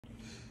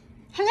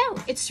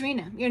Hello, it's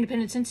Serena, your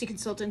independent Scentsy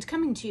consultant,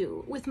 coming to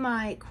you with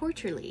my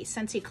quarterly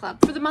Scentsy Club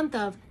for the month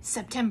of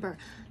September.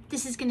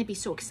 This is going to be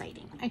so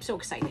exciting. I'm so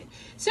excited.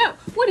 So,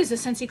 what is a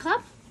Scentsy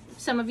Club?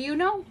 Some of you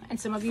know, and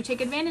some of you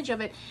take advantage of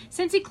it.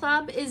 Scentsy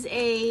Club is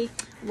a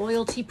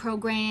loyalty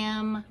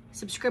program,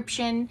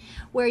 subscription,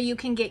 where you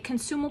can get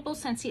consumable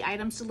Scentsy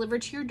items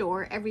delivered to your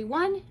door every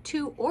 1,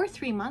 2, or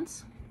 3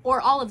 months, or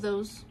all of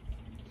those.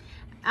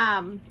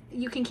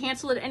 You can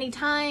cancel at any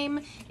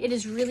time. It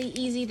is really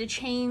easy to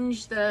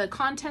change the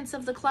contents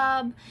of the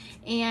club.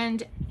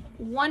 And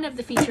one of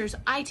the features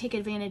I take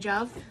advantage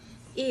of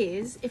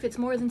is if it's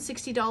more than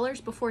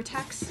 $60 before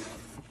tax,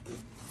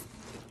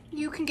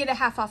 you can get a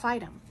half off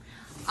item.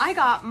 I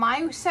got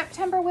my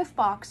September Whiff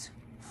Box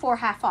for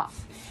half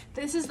off.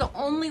 This is the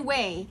only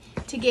way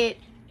to get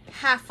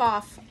half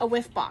off a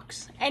Whiff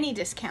Box, any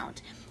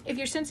discount. If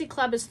your Scentsy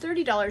Club is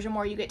 $30 or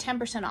more, you get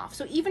 10% off.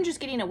 So even just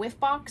getting a Whiff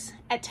Box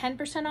at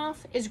 10%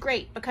 off is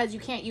great because you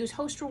can't use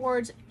host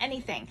rewards,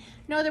 anything.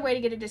 No other way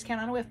to get a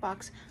discount on a Whiff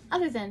Box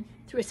other than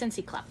through a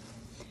Scentsy Club.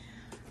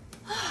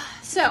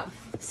 So,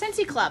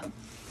 Scentsy Club.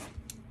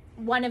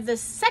 One of the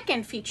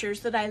second features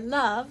that I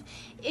love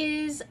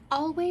is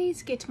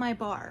always get my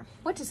bar.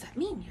 What does that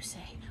mean, you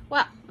say?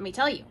 Well, let me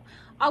tell you.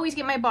 Always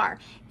get my bar.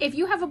 If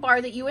you have a bar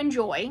that you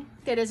enjoy,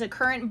 that is a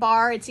current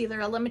bar, it's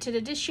either a limited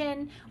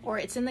edition or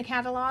it's in the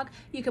catalog,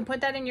 you can put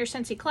that in your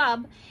Scentsy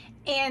Club.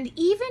 And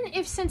even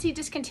if Scentsy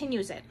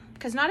discontinues it,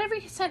 because not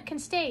every scent can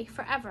stay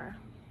forever.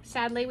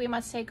 Sadly, we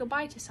must say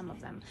goodbye to some of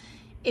them.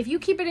 If you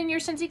keep it in your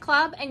Scentsy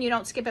Club and you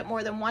don't skip it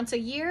more than once a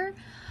year,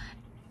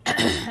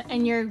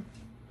 and you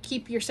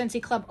keep your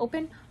Scentsy Club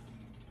open,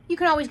 you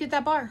can always get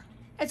that bar.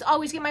 It's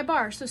always get my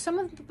bar. So some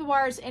of the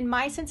bars in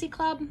my Scentsy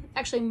Club,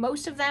 actually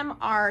most of them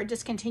are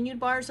discontinued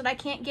bars that I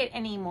can't get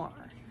anymore.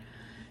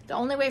 The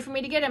only way for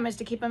me to get them is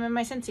to keep them in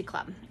my Scentsy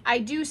Club. I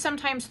do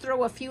sometimes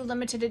throw a few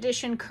limited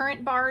edition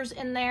current bars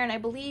in there, and I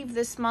believe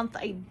this month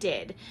I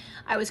did.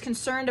 I was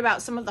concerned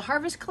about some of the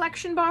Harvest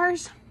Collection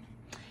bars,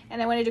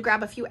 and I wanted to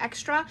grab a few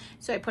extra,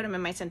 so I put them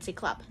in my Scentsy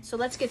Club. So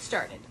let's get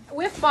started.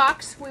 Whiff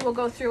Box, we will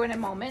go through in a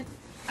moment.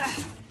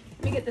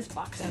 Let me get this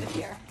box out of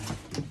here.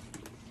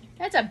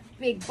 That's a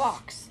big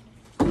box.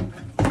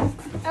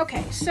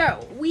 Okay,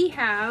 so we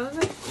have,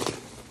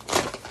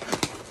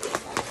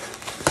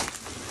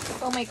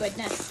 oh my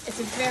goodness, it's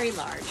a very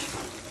large,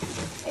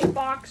 a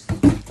box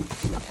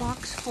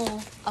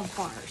full of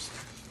bars.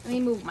 Let me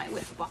move my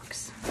Whiff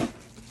Box.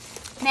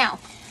 Now,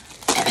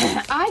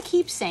 I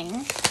keep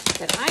saying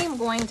that I am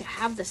going to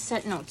have the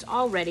scent notes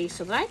all ready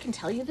so that I can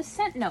tell you the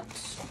scent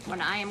notes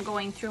when I am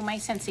going through my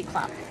Scentsy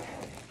Club.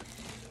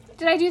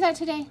 Did I do that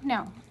today?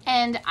 No.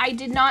 And I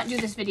did not do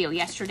this video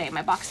yesterday.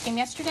 My box came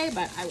yesterday,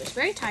 but I was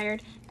very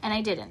tired and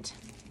I didn't.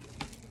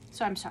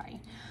 So I'm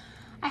sorry.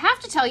 I have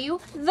to tell you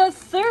the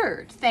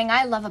third thing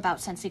I love about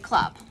Scentsy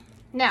Club.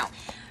 Now,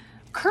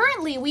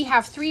 currently we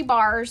have 3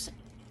 bars,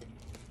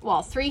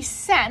 well, 3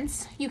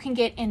 scents you can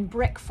get in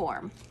brick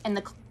form in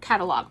the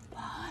catalog.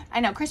 I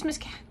know, Christmas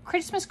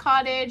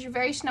Cottage,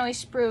 Very Snowy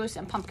Spruce,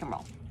 and Pumpkin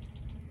Roll.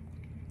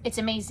 It's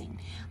amazing.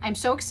 I'm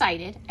so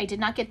excited. I did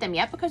not get them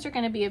yet because they're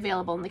going to be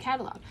available in the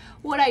catalog.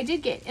 What I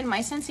did get in my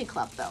Scentsy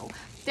Club, though,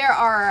 there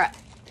are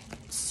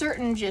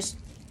certain just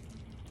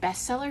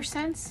bestseller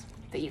scents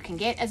that you can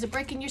get as a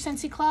brick in your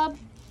Scentsy Club.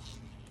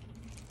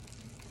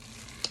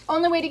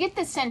 Only way to get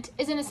this scent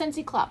is in a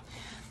Scentsy Club.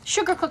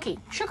 Sugar Cookie.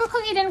 Sugar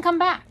Cookie didn't come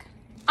back.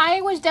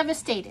 I was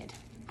devastated.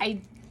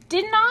 I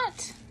did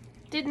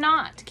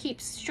not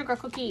keep Sugar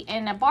Cookie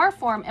in a bar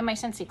form in my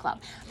Scentsy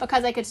Club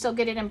because I could still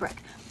get it in brick.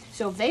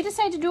 So if they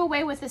decide to do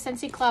away with the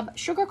Scentsy Club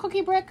Sugar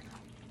Cookie brick,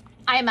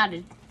 I'm out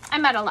of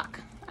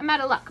luck. I'm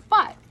out of luck.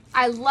 But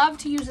I love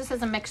to use this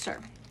as a mixer.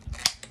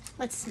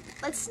 Let's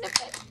sniff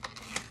it.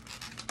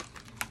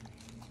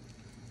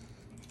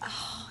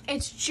 Oh,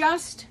 it's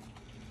just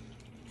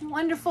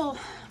wonderful.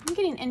 I'm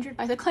getting injured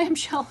by the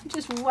clamshell.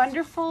 Just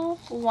wonderful,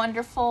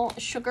 wonderful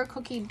sugar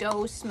cookie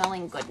dough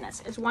smelling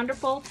goodness. It's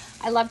wonderful.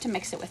 I love to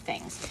mix it with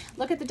things.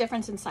 Look at the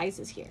difference in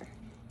sizes here.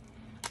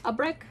 A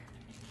brick,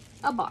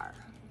 a bar.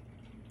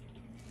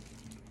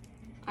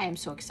 I am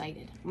so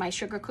excited. My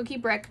sugar cookie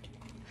brick,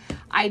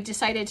 I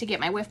decided to get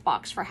my Whiff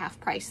Box for half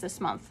price this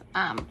month.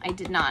 I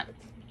did not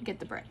get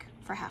the brick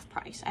for half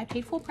price. I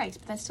paid full price,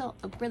 but that's still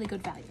a really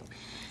good value.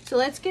 So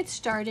let's get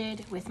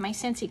started with my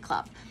Scentsy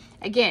Club.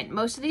 Again,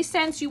 most of these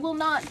scents you will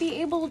not be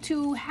able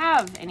to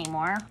have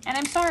anymore, and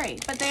I'm sorry,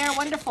 but they are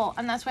wonderful,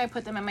 and that's why I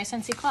put them in my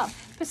Scentsy Club.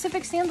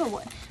 Pacific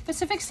Sandalwood.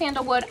 Pacific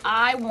Sandalwood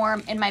I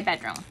warm in my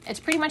bedroom. It's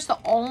pretty much the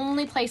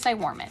only place I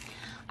warm it.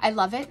 I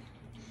love it.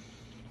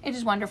 It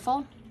is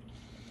wonderful.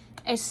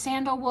 It's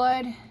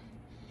sandalwood.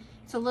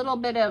 It's a little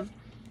bit of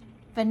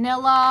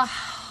vanilla.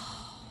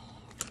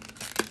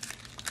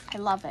 I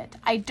love it.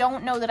 I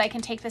don't know that I can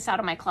take this out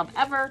of my club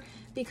ever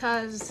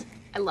because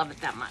I love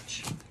it that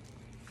much.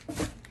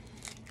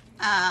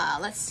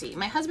 Let's see.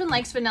 My husband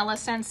likes vanilla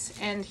scents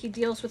and he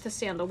deals with the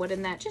sandalwood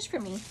in that just for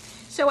me.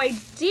 So I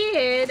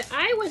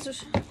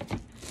was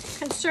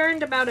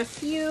concerned about a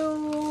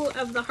few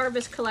of the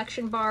Harvest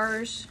Collection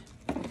bars.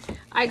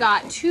 I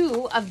got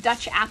 2 of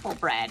Dutch apple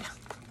bread.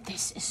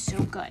 this is so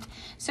good.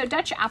 So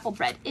Dutch apple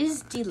bread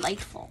is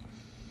delightful.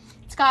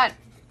 It's got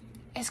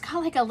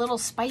like a little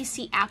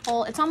spicy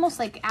apple. It's almost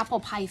like apple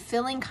pie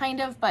filling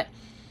kind of, but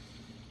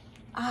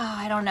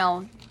I don't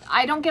know.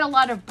 I don't get a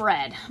lot of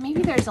bread.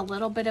 Maybe there's a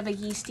little bit of a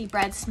yeasty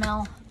bread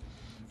smell.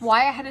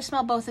 Why I had to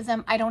smell both of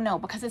them, I don't know,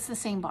 because it's the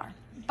same bar.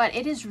 But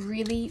it is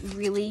really,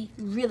 really,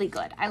 really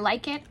good. I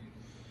like it.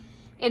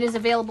 It is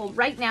available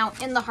right now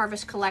in the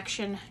Harvest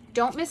Collection.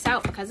 Don't miss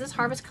out, because this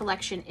Harvest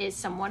Collection is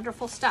some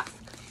wonderful stuff.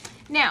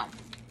 Now,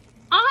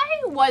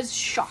 I was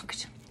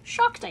shocked.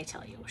 Shocked, I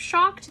tell you.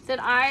 Shocked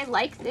that I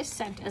like this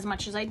scent as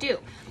much as I do.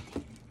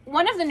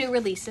 One of the new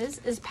releases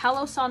is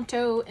Palo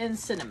Santo and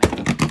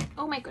Cinnamon.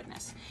 Oh my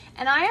goodness.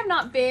 And I am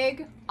not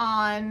big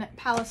on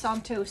Palo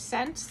Santo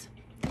scents.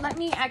 Let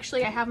me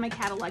actually, I have my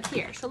catalog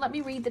here. So let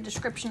me read the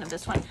description of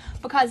this one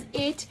because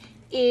it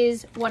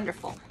is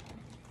wonderful.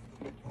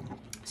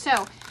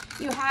 So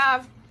you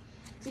have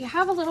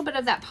a little bit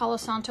of that Palo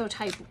Santo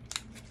type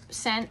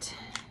scent,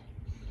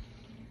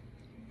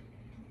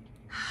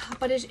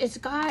 but it's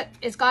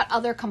got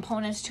other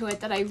components to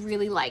it that I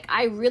really like.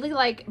 I really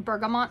like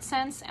bergamot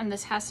scents, and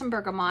this has some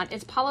bergamot.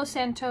 It's Palo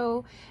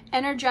Santo,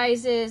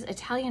 energizes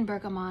Italian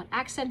bergamot,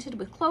 accented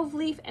with clove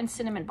leaf and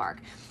cinnamon bark.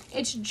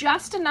 It's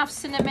just enough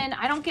cinnamon.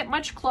 I don't get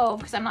much clove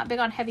because I'm not big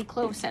on heavy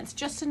clove scents.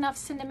 Just enough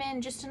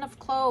cinnamon, just enough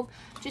clove,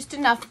 just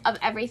enough of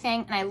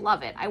everything, and I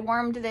love it. I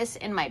warmed this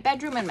in my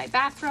bedroom and my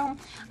bathroom.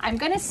 I'm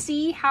gonna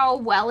see how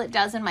well it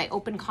does in my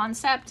open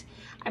concept.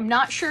 I'm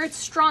not sure it's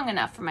strong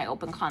enough for my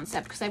open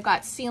concept because I've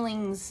got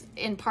ceilings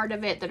in part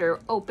of it that are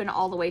open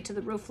all the way to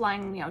the roof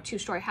line, you know,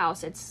 2-story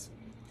house.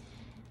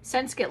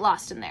 Scents get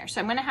lost in there. So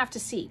I'm going to have to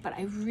see, but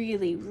I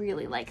really,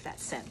 really like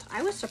that scent.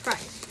 I was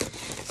surprised.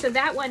 So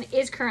that one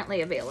is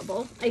currently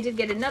available. I did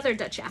get another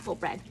Dutch apple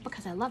bread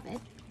because I love it.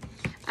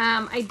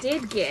 I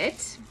did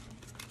get,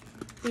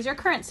 these are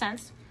current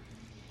scents.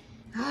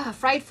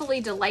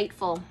 Frightfully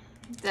Delightful,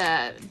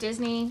 the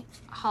Disney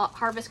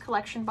Harvest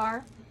Collection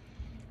bar.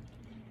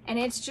 And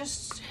it's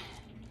just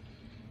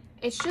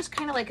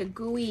kind of like a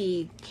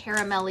gooey,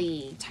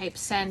 caramelly type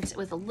scent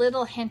with a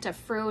little hint of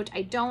fruit.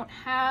 I don't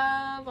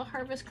have a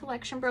Harvest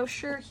Collection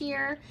brochure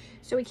here,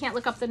 so we can't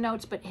look up the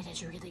notes, but it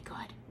is really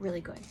good,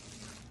 really good.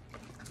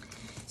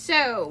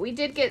 So we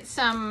did get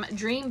some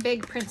Dream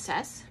Big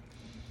Princess.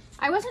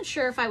 I wasn't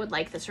sure if I would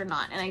like this or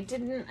not, and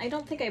I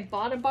don't think I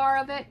bought a bar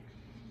of it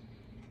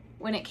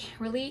when it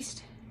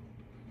released.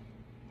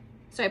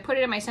 So I put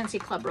it in my Scentsy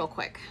Club real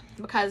quick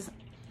because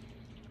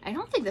I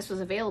don't think this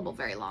was available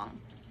very long.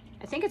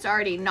 I think it's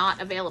already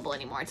not available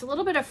anymore. It's a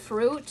little bit of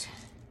fruit,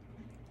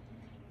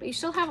 but you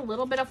still have a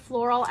little bit of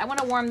floral. I want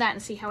to warm that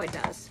and see how it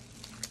does.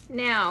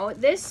 Now,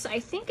 this I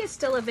think is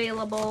still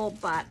available,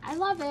 but I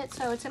love it,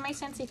 so it's in my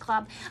Scentsy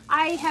Club.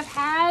 I have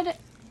had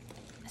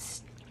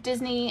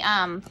Disney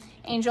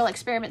Angel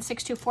Experiment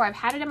 624. I've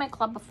had it in my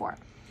club before,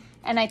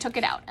 and I took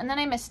it out, and then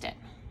I missed it.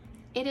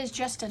 It is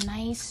just a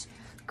nice,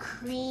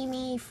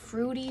 creamy,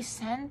 fruity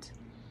scent.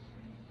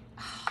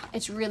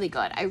 It's really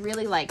good. I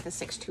really like the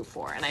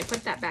 624, and I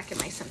put that back in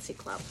my Scentsy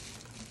Club.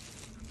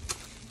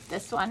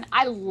 This one,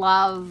 I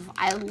love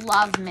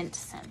mint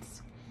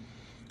scents.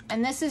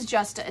 And this is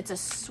just, it's a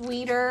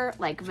sweeter,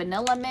 like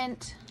vanilla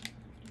mint.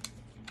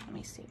 Let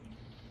me see.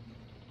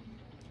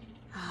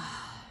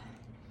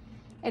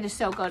 It is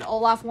so good.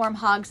 Olaf Warm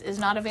Hugs is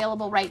not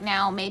available right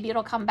now. Maybe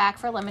it'll come back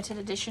for a limited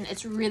edition.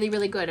 It's really,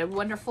 really good. A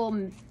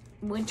wonderful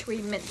wintry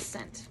mint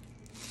scent.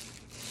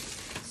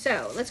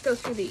 So let's go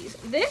through these.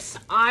 This,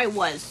 I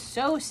was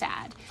so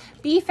sad.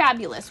 Be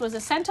Fabulous was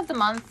a scent of the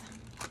month.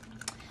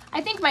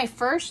 I think my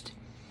first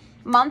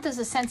month as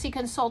a Scentsy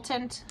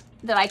consultant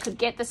that I could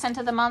get the scent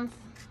of the month.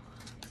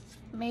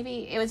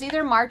 Maybe it was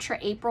either March or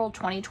April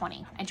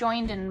 2020. I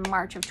joined in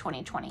March of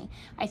 2020.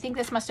 I think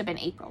this must have been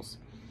April's.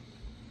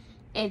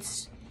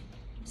 It's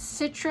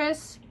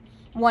citrus,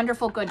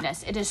 wonderful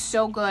goodness. It is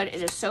so good.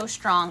 It is so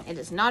strong. It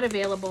is not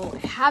available.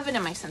 I have it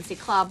in my Scentsy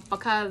Club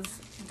because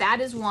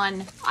that is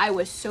one I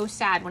was so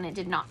sad when it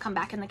did not come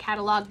back in the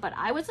catalog, but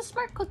I was a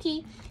smart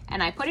cookie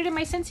and I put it in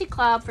my Scentsy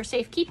Club for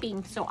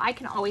safekeeping so I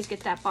can always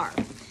get that bar.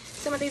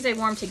 Some of these I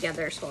warm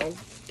together, so I'll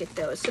get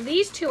those. So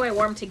these two I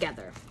warm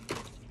together.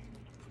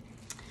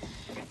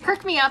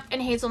 Perk Me Up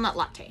and Hazelnut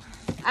Latte.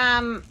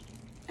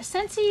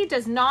 Scentsy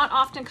does not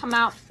often come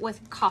out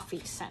with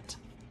coffee scent,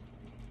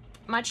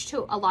 much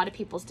to a lot of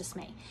people's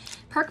dismay.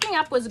 Perk Me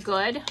Up was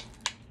good.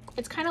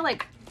 It's kind of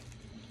like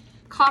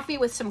coffee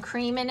with some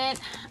cream in it.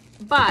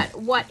 But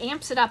what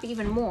amps it up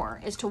even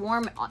more is to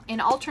warm in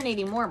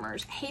alternating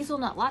warmers,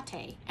 Hazelnut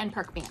Latte and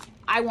Perk Me Up.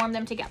 I warm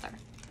them together.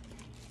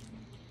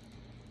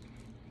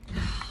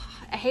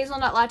 A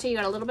hazelnut latte, you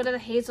got a little bit of the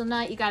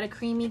hazelnut, you got a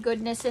creamy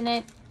goodness in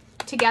it.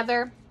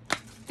 Together,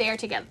 they're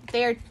together.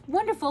 They're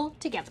wonderful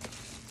together.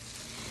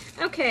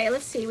 Okay,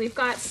 let's see. We've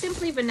got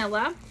Simply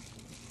Vanilla.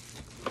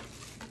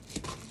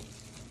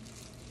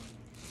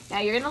 Now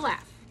you're gonna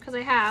laugh because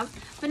I have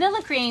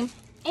vanilla cream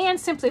and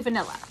Simply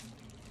Vanilla.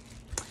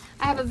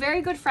 I have a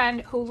very good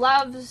friend who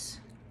loves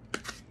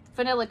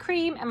vanilla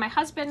cream, and my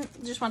husband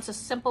just wants a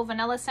simple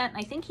vanilla scent,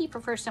 and I think he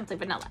prefers Simply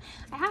Vanilla.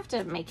 I have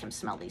to make him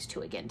smell these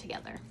two again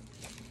together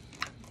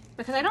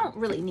because I don't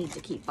really need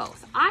to keep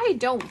both. I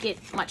don't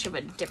get much of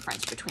a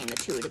difference between the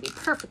two, to be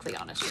perfectly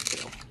honest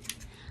with you.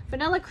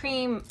 Vanilla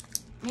cream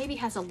maybe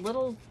has a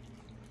little...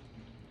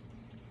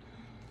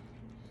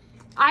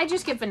 I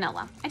just get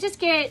vanilla. I just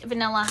get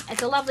vanilla.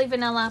 It's a lovely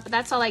vanilla, but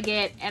that's all I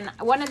get. And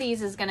one of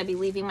these is going to be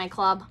leaving my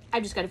club. I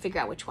just got to figure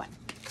out which one.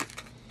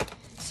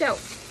 So,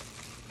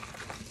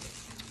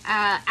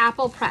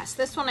 apple press.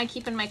 This one I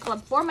keep in my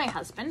club for my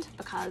husband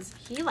because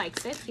he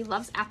likes it. He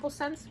loves apple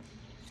scents.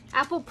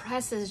 Apple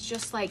press is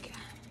just like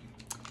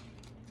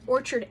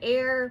orchard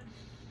air,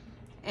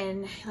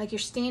 and like you're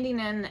standing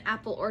in an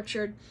apple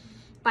orchard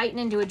biting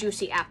into a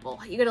juicy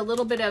apple. You get a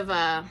little bit of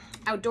a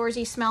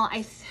outdoorsy smell.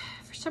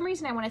 For some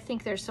reason I want to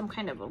think there's some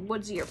kind of a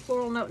woodsy or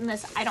floral note in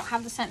this. I don't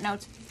have the scent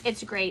notes.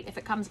 It's great. If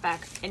it comes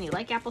back and you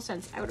like apple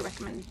scents, I would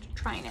recommend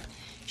trying it.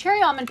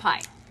 Cherry almond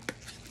pie.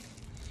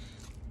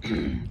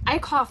 I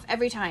cough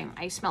every time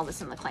I smell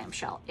this in the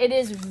clamshell. It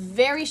is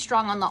very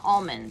strong on the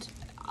almond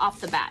off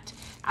the bat.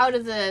 Out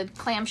of the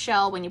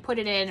clamshell, when you put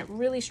it in,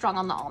 really strong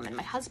on the almond.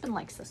 My husband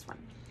likes this one.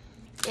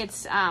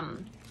 It's,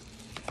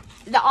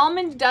 the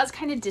almond does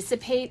kind of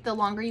dissipate the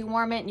longer you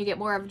warm it, and you get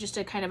more of just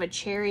a kind of a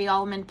cherry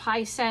almond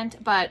pie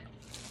scent. But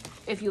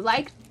if you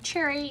like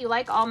cherry, you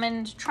like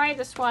almond, try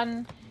this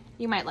one.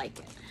 You might like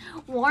it.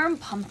 Warm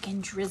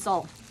pumpkin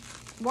drizzle.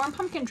 Warm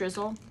pumpkin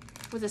drizzle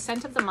was a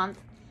scent of the month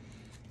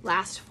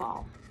last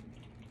fall.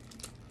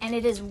 And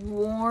it is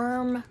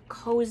warm,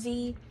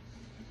 cozy,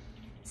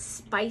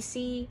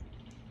 spicy,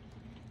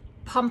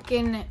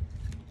 pumpkin,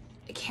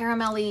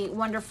 caramelly,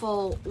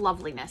 wonderful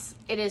loveliness.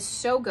 It is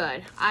so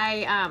good.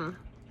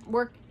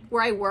 Where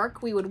I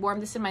work, we would warm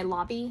this in my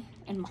lobby,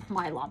 in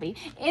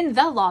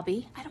the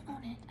lobby. I don't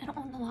own it. I don't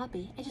own the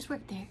lobby. I just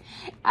work there.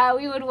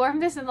 We would warm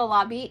this in the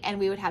lobby, and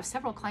we would have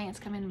several clients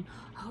come in.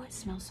 Oh, it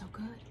smells so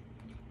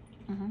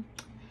good.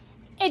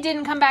 It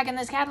didn't come back in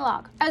this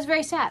catalog. I was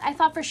very sad. I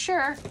thought for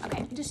sure,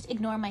 okay, just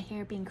ignore my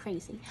hair being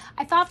crazy.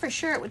 I thought for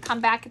sure it would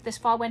come back this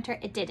fall, winter.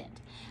 It didn't.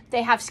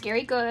 They have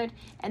Scary Good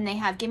and they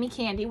have Gimme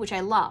Candy, which I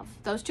love.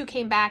 Those two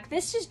came back.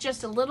 This is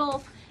just a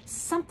little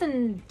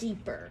something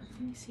deeper.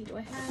 Let me see, do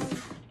I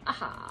have,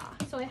 aha.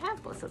 So I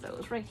have both of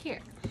those right here.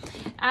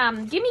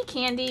 Gimme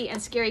Candy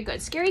and Scary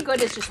Good. Scary Good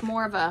is just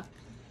more of a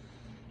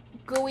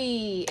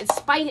gooey,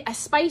 a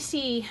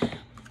spicy,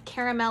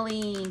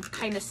 caramelly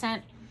kind of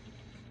scent.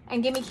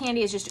 And Gimme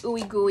Candy is just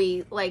ooey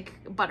gooey like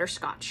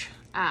butterscotch.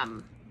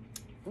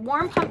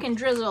 Warm Pumpkin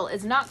Drizzle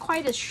is not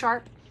quite as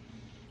sharp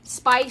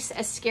spice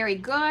as Scary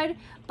Good,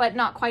 but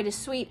not quite as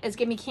sweet as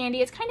Gimme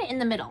Candy. It's kind of in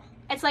the middle.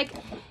 It's like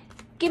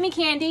Gimme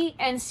Candy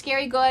and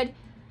Scary Good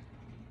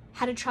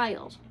had a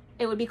child.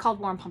 It would be called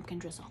Warm Pumpkin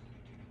Drizzle.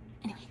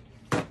 Anyway,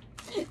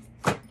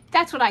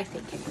 that's what I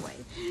think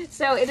anyway.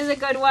 So it is a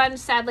good one.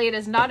 Sadly, it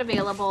is not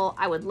available.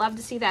 I would love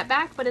to see that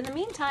back, but in the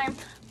meantime,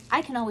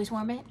 I can always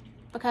warm it,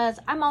 because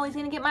I'm always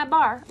going to get my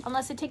bar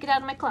unless I take it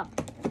out of my club.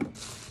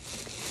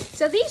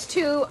 So these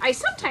two, I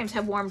sometimes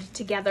have warmed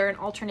together in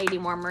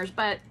alternating warmers,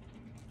 but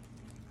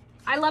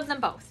I love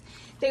them both.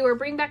 They were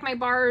Bring Back My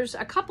Bars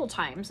a couple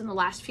times in the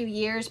last few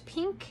years.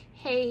 Pink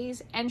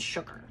Haze and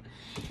Sugar.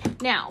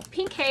 Now,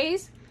 Pink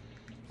Haze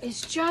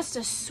is just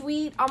a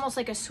sweet, almost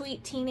like a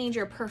sweet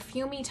teenager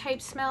perfumey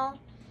type smell.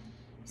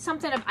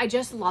 Something I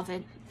just love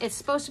it. It's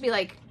supposed to be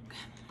like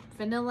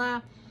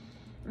vanilla,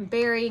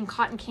 berry and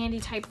cotton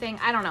candy type thing.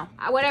 I don't know.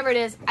 Whatever it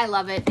is, I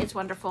love it. It's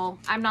wonderful.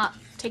 I'm not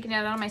taking it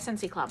out of my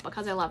Scentsy Club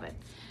because I love it.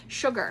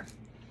 Sugar.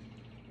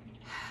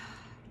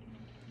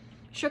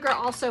 Sugar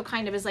also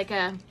kind of is like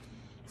a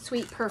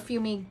sweet,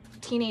 perfumey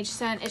teenage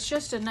scent. It's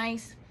just a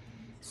nice,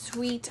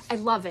 sweet, I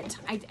love it.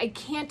 I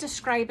can't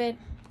describe it.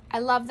 I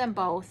love them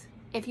both.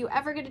 If you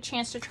ever get a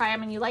chance to try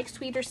them and you like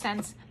sweeter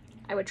scents,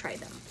 I would try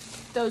them.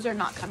 Those are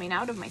not coming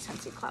out of my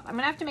Scentsy Club. I'm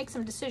gonna have to make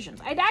some decisions.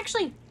 I'd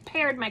actually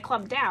pared my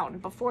club down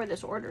before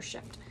this order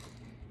shipped.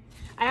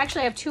 I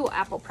actually have 2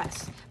 apple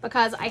press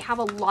because I have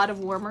a lot of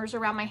warmers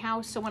around my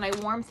house. So when I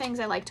warm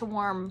things, I like to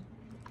warm,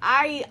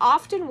 I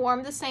often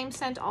warm the same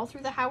scent all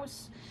through the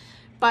house.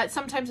 But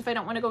sometimes if I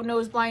don't want to go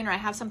nose blind or I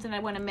have something I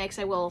want to mix,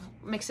 I will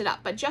mix it up.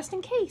 But just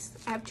in case,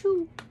 I have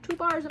two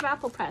bars of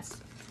apple press.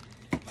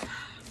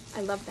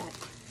 I love that.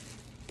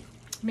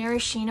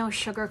 Maraschino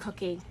Sugar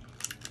Cookie.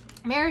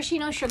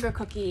 Maraschino Sugar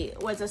Cookie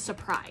was a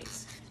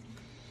surprise.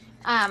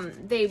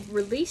 They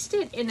released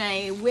it in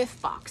a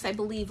Whiff Box, I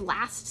believe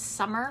last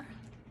summer.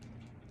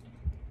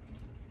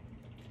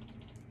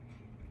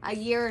 A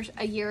year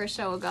or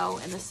so ago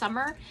in the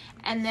summer.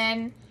 And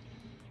then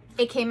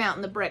it came out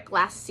in the brick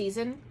last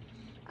season.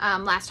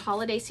 Last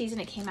holiday season,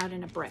 it came out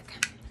in a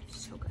brick.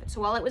 So good. So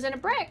while it was in a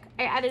brick,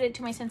 I added it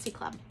to my Scentsy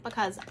Club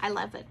because I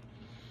love it.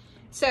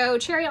 So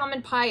cherry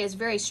almond pie is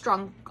very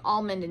strong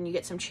almond and you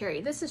get some cherry.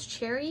 This is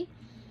cherry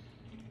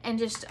and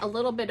just a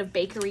little bit of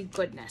bakery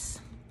goodness.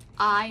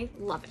 I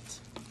love it.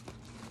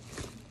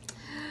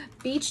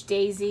 Beach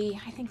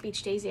Daisy. I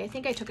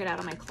think I took it out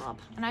of my club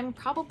and I'm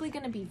probably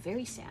going to be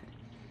very sad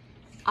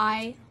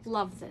I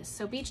love this.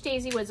 So Beach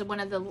Daisy was one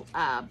of the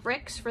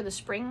bricks for the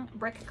spring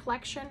brick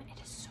collection.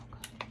 It is so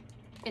good.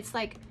 It's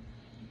like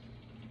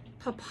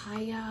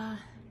papaya.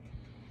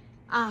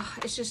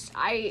 It's just,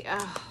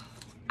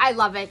 I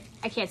love it.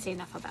 I can't say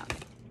enough about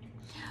it.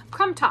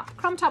 Crumb Top.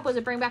 Crumb Top was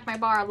a Bring Back My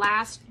Bar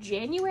last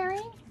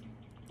January,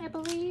 I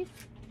believe.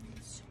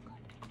 So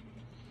good.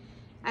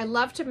 I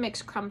love to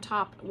mix Crumb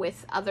Top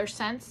with other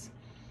scents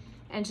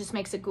and just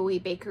makes a gooey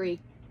bakery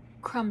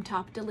Crumb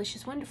Top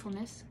delicious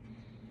wonderfulness.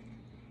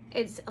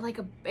 It's like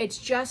it's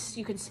just,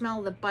 you can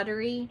smell the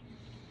buttery,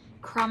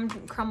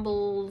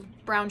 crumbled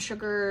brown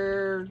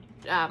sugar,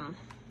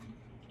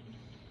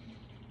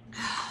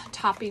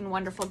 topping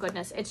wonderful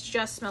goodness. It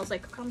just smells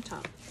like a Crumb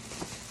Top.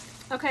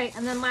 Okay,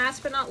 and then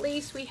last but not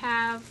least, we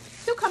have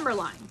Cucumber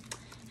Lime.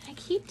 I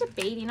keep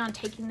debating on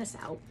taking this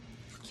out.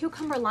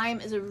 Cucumber Lime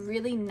is a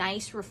really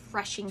nice,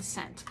 refreshing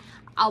scent.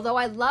 Although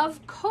I love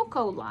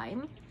Cocoa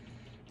Lime,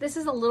 this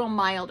is a little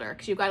milder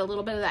because you've got a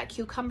little bit of that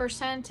cucumber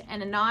scent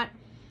and not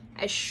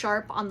as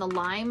sharp on the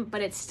lime,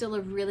 but it's still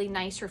a really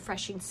nice,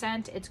 refreshing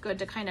scent. It's good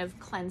to kind of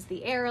cleanse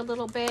the air a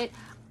little bit.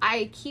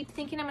 I keep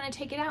thinking I'm going to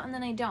take it out and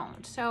then I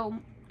don't. So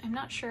I'm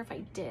not sure if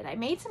I did. I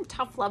made some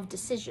tough love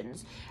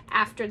decisions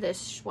after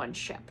this one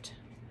shipped.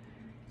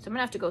 So I'm going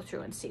to have to go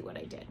through and see what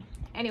I did.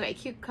 Anyway,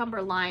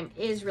 Cucumber Lime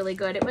is really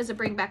good. It was a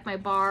Bring Back My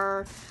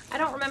Bar. I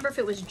don't remember if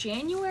it was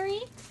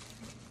January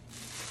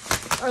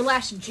or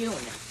last June.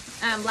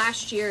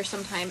 Last year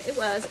sometime it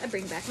was a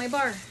Bring Back My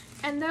Bar.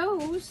 And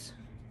those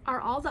are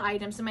all the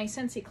items in my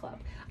Scentsy Club.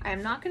 I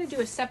am not going to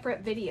do a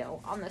separate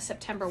video on the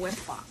September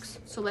Whiff Box.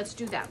 So let's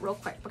do that real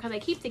quick because I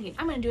keep thinking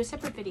I'm going to do a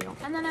separate video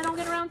and then I don't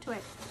get around to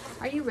it.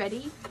 Are you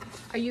ready?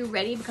 Are you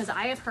ready? Because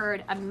I have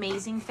heard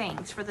amazing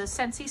things for the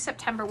Scentsy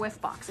September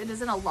Whiff Box. It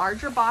is in a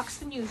larger box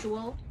than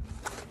usual.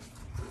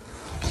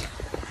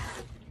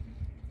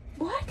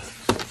 What?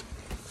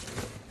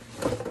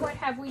 What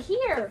have we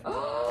here?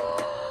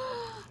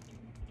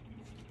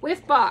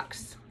 Whiff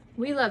Box.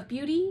 We love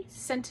beauty,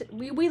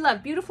 we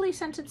love beautifully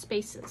scented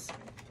spaces.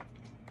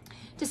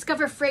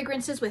 Discover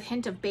fragrances with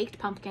hint of baked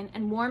pumpkin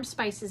and warm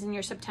spices in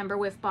your September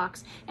Whiff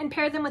Box and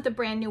pair them with a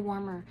brand new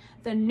warmer.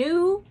 The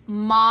new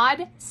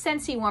Mod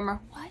Scentsy Warmer.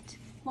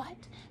 What?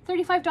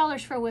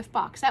 $35 for a Whiff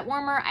Box. That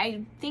warmer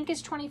I think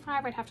is $25.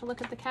 I'd have to look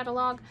at the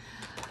catalog.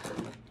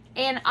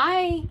 And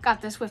I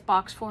got this Whiff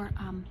Box for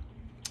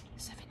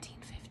 $17.50.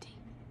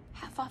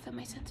 Half off at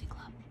my Scentsy Club.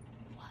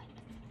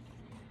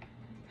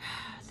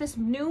 This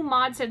new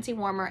Mod Scentsy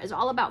Warmer is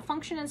all about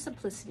function and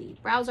simplicity.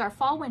 Browse our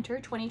Fall/Winter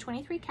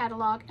 2023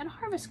 catalog and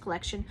harvest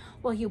collection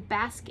while you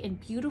bask in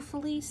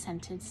beautifully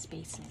scented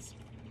spaces.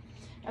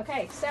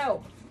 Okay,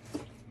 so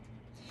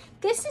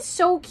this is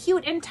so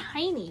cute and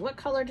tiny. What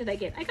color did I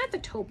get? I got the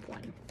taupe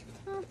one.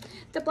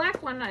 The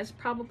black one is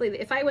probably,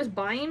 if I was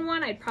buying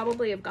one, I'd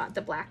probably have got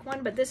the black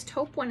one, but this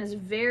taupe one is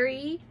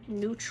very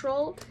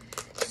neutral.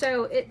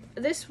 So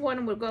this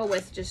one would go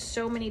with just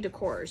so many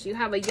decors. You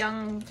have a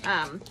young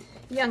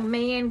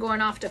man going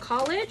off to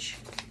college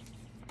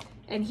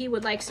and he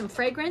would like some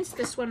fragrance.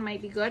 This one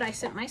might be good. I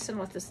sent my son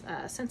with this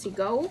Scentsy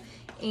Go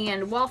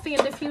and wall fan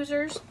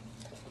diffusers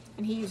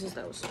and he uses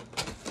those.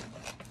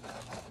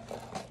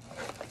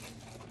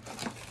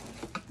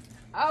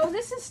 Oh,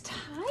 this is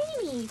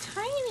tiny.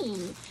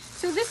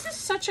 So this is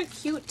such a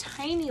cute,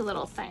 tiny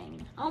little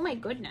thing. Oh my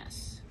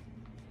goodness.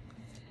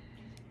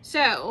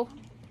 So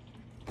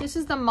this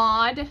is the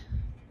Mod.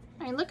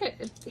 I mean, look at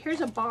it.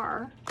 Here's a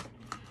bar.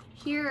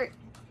 Here,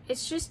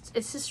 it's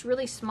just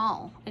really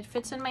small. It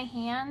fits in my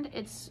hand.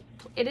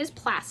 It is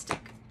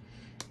plastic.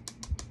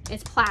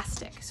 It's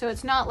plastic. So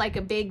it's not like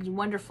a big,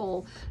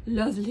 wonderful,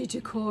 lovely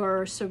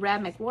decor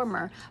ceramic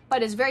warmer,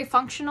 but it's very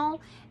functional.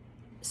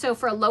 So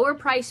for a lower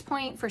price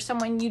point, for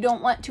someone you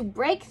don't want to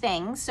break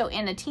things, so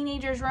in a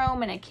teenager's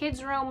room, in a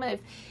kid's room,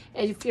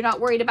 if you're not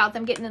worried about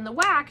them getting in the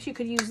wax, you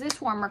could use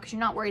this warmer because you're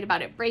not worried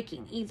about it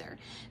breaking either.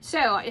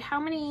 So how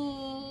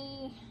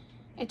many,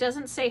 it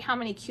doesn't say how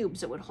many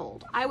cubes it would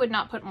hold. I would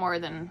not put more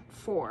than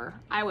 4.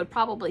 I would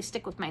probably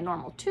stick with my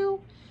normal 2.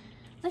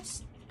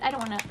 I don't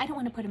want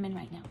to put them in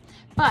right now,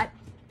 but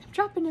I'm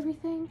dropping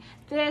everything.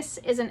 This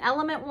is an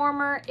element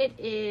warmer. It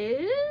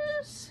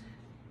is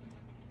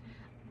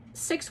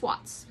 6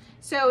 watts.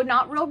 So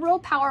not real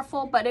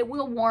powerful, but it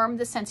will warm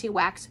the Scentsy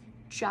wax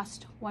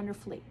just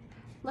wonderfully.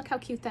 Look how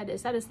cute that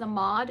is. That is the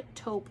Mod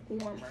Taupe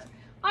Warmer.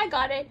 I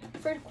got it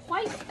for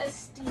quite a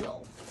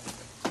steal.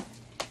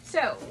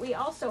 So we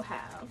also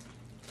have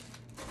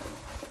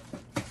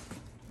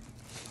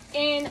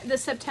in the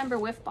September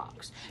Whiff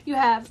Box, you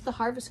have the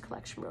Harvest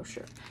Collection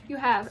brochure. You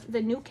have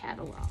the new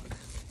catalog.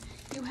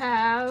 You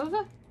have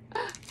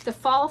the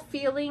Fall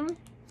Feeling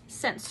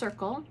Scent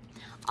Circle,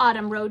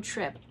 Autumn Road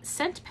Trip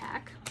Scent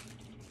Pack,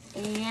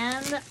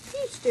 and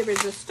piece de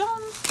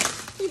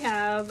resistance. We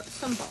have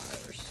some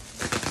bars.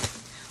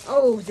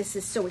 Oh, this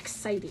is so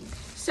exciting.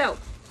 So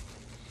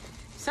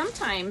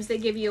sometimes they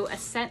give you a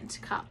scent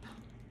cup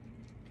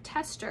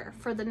tester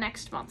for the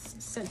next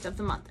month's scent of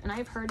the month, and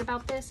I've heard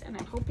about this and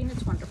I'm hoping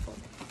it's wonderful.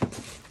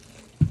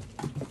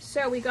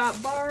 So we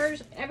got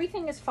bars.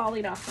 Everything is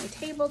falling off my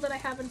table that I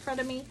have in front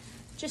of me.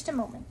 Just a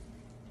moment.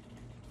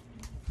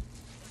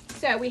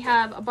 So we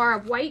have a bar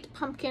of white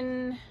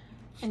pumpkin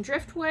and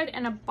driftwood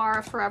and a bar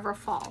of Forever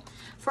Fall.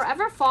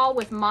 Forever Fall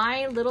with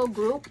my little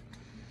group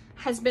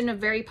has been a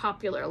very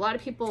popular. A lot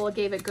of people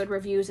gave it good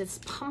reviews. It's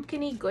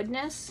pumpkin-y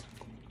goodness.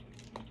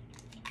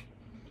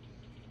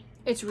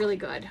 It's really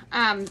good.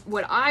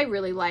 What I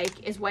really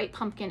like is white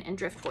pumpkin and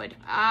driftwood.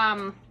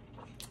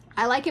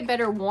 I like it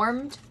better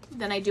warmed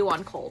than I do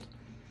on cold.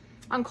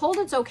 On cold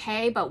it's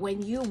okay, but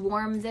when you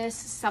warm this,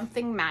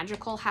 something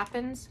magical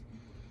happens.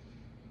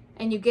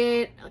 And you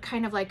get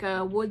kind of like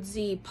a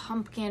woodsy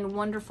pumpkin,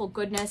 wonderful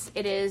goodness.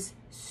 It is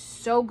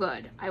so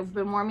good. I've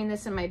been warming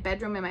this in my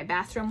bedroom, in my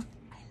bathroom.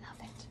 I love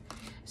it.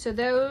 So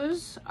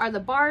those are the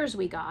bars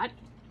we got.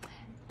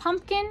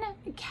 Pumpkin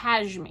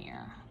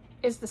Cashmere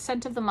is the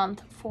scent of the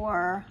month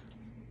for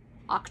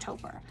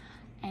October.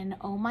 And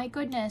oh my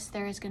goodness,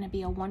 there is going to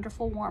be a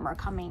wonderful warmer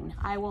coming.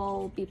 I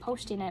will be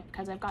posting it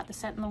because I've got the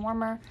scent and the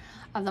warmer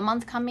of the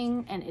month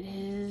coming, and it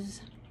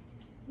is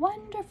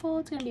wonderful.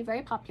 It's going to be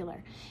very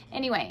popular.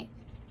 Anyway,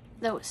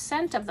 the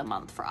scent of the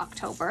month for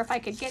October, if I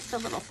could get the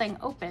little thing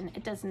open,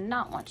 it does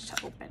not want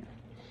to open.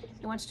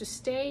 It wants to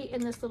stay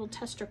in this little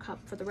tester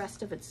cup for the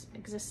rest of its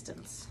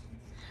existence.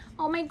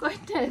 Oh my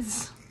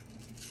goodness.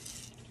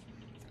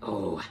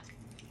 Oh,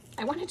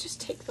 I want to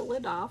just take the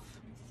lid off.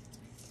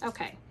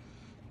 Okay.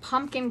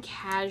 Pumpkin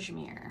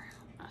Cashmere.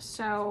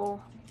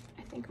 So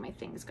I think my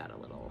thing's got a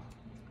little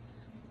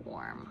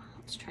warm.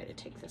 Let's try to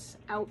take this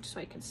out so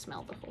I can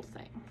smell the whole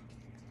thing.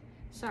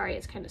 Sorry,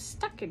 it's kind of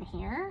stuck in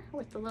here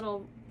with the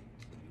little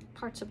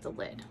parts of the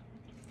lid.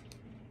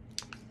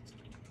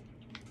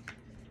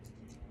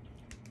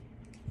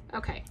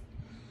 Okay.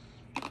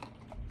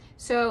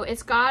 So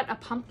it's got a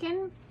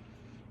pumpkin.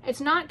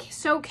 It's not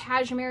so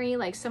cashmere-y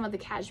like some of the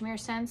cashmere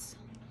scents,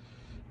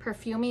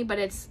 perfumey, but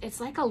it's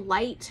like a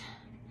light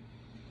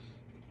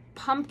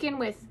pumpkin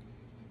with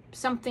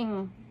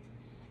something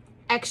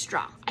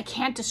extra. I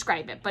can't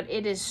describe it, but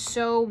it is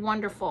so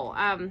wonderful.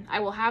 I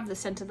will have the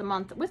scent of the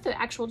month with the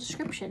actual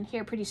description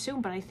here pretty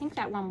soon, but I think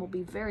that one will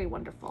be very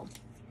wonderful.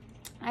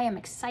 I am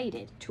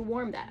excited to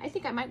warm that. I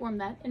think I might warm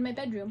that in my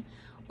bedroom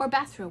or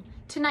bathroom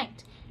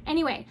tonight.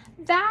 Anyway,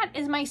 that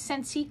is my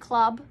Scentsy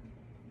Club,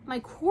 my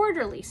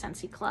quarterly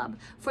Scentsy Club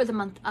for the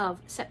month of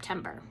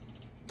September.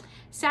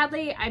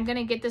 Sadly, I'm going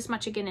to get this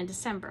much again in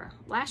December.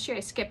 Last year I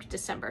skipped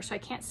December, so I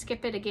can't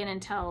skip it again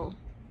until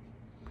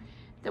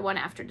the one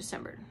after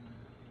December.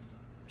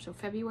 So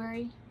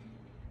February,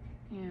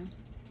 yeah,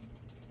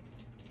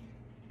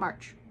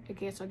 March. I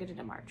guess I'll get it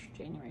in March,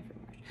 January,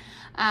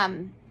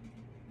 February.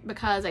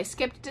 Because I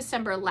skipped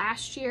December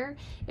last year.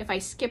 If I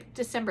skipped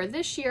December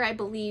this year, I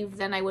believe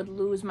then I would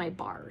lose my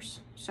bars.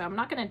 So I'm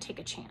not going to take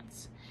a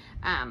chance.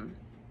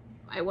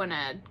 I want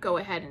to go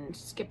ahead and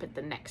skip it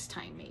the next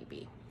time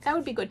maybe. That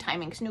would be good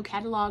timing because new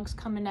catalogs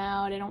coming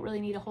out. I don't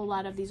really need a whole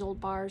lot of these old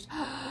bars,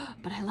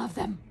 but I love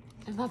them.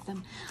 I love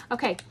them.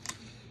 Okay,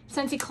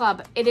 Scentsy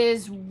Club. It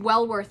is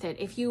well worth it.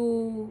 If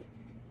you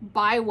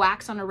buy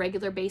wax on a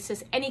regular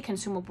basis, any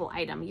consumable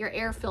item, your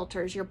air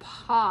filters, your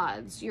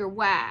pods, your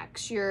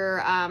wax, your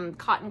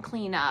cotton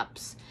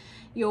cleanups,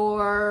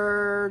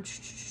 your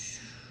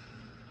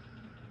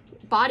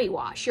body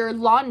wash, your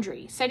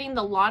laundry, setting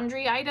the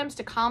laundry items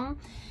to come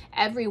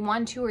every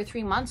 1, 2, or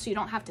 3 months so you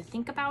don't have to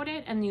think about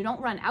it and you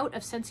don't run out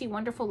of Scentsy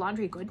wonderful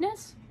laundry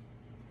goodness.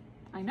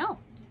 I know.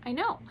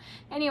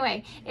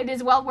 Anyway, it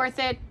is well worth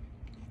it.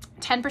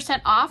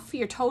 10% off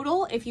your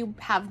total if you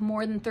have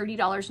more than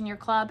 $30 in your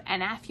club,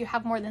 and if you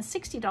have more than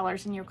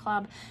 $60 in your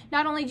club,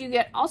 not only do you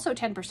get also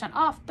 10%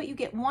 off, but you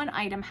get one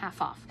item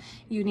half off.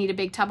 You need a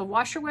big tub of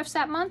washer whiffs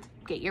that month,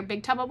 get your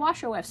big tub of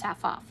washer whiffs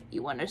half off.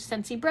 You want a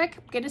Scentsy brick,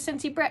 get a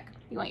Scentsy brick.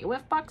 You want your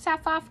Whiff Box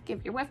half off,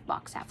 give your Whiff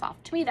Box half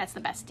off. To me, that's the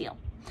best deal.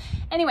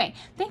 Anyway,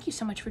 thank you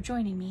so much for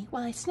joining me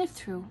while I sniff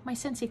through my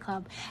Scentsy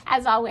Club.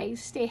 As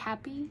always, stay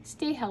happy,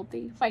 stay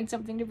healthy, find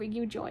something to bring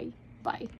you joy. Bye.